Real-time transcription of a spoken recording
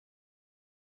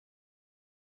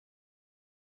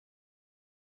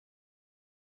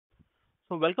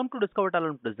So welcome to Discover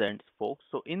Talent Presents, folks.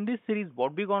 So in this series,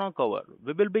 what we're gonna cover,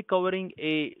 we will be covering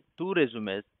two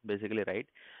resumes, basically, right?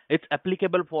 It's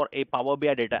applicable for a Power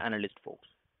BI data analyst, folks.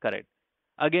 Correct.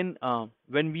 Again,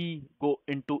 when we go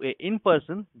into a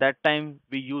in-person, that time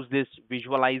we use this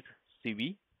visualize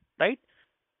CV, right?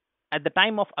 At the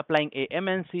time of applying a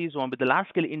MNCs or with the large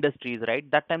scale industries, right?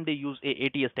 That time they use a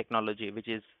ATS technology, which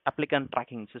is Applicant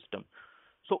Tracking System.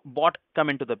 So bot come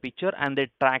into the picture and they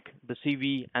track the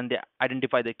CV and they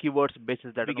identify the keywords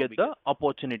basis that we get the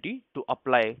opportunity to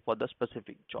apply for the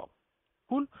specific job.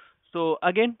 Cool. So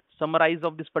again, summarize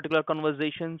of this particular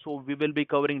conversation. So we will be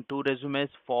covering two resumes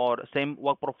for same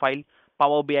work profile,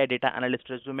 Power BI data analyst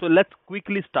resume. So let's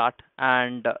quickly start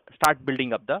and start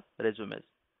building up the resumes.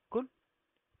 Cool.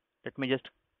 Let me just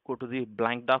go to the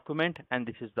blank document, and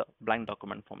this is the blank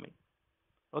document for me.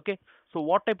 Okay, so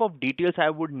what type of details I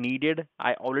would needed,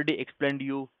 I already explained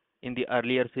you in the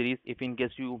earlier series. If in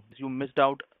case you missed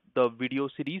out the video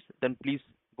series, then please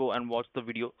go and watch the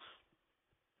video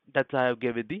that I have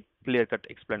given the clear cut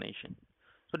explanation.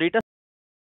 So data